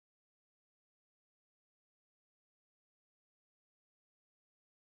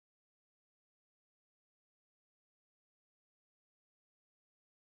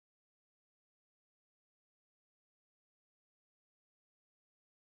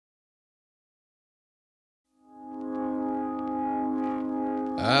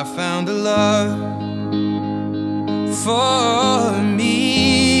I found a love for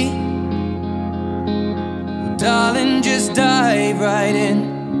me. Well, darling, just dive right in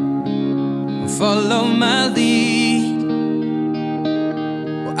and follow my lead.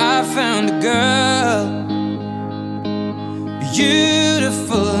 Well, I found a girl,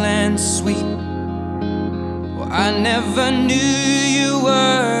 beautiful and sweet. Well, I never knew you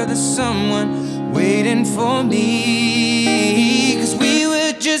were the someone waiting for me. 'Cause we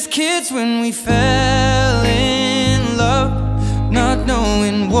were just kids when we fell in love, not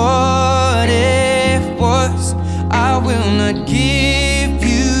knowing what it was. I will not give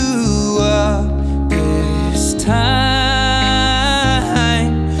you up this time.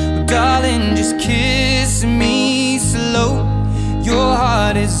 Well, darling, just kiss me slow. Your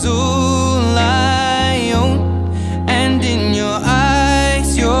heart is all I own, and in your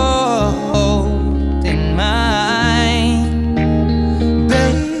eyes you're holding mine.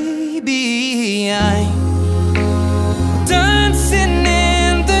 Baby, I'm dancing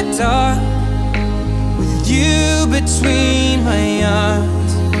in the dark with you between my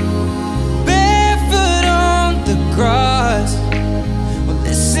arms, barefoot on the grass. We're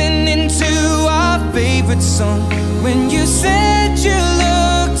listening to our favorite song. When you said you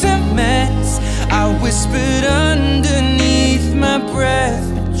looked a mess, I whispered underneath my breath,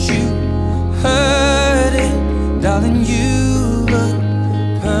 but you heard it. Darling, you look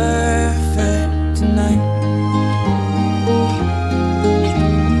perfect tonight.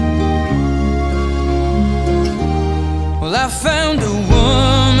 Well, I found a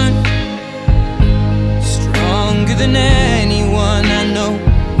woman stronger than anyone I know.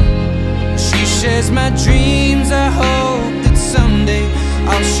 She shares my dreams. I hope that someday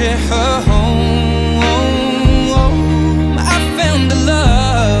I'll share her home. I found a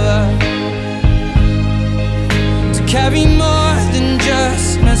love to carry more than just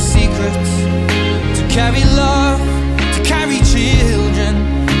my secrets, to carry love, to carry children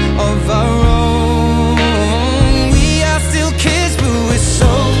of our own. We are still kids, but we're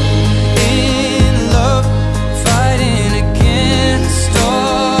so in love, fighting against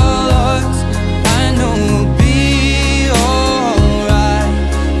all odds. I know we'll be alright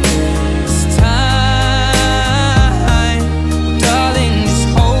this time. Darling, just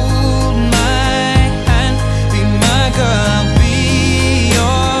hold my hand, be my girl, I'll be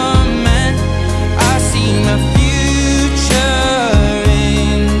your man. I see my future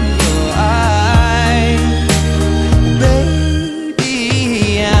in your eyes. Baby,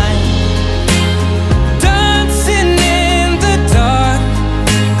 I'm dancing in the dark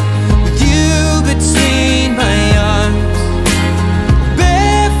with you between my arms,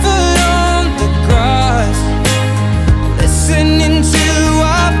 barefoot on the grass, listening to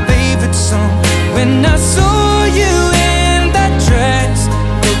our favorite song. When I saw you in that dress,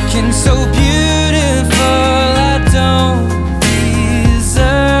 looking so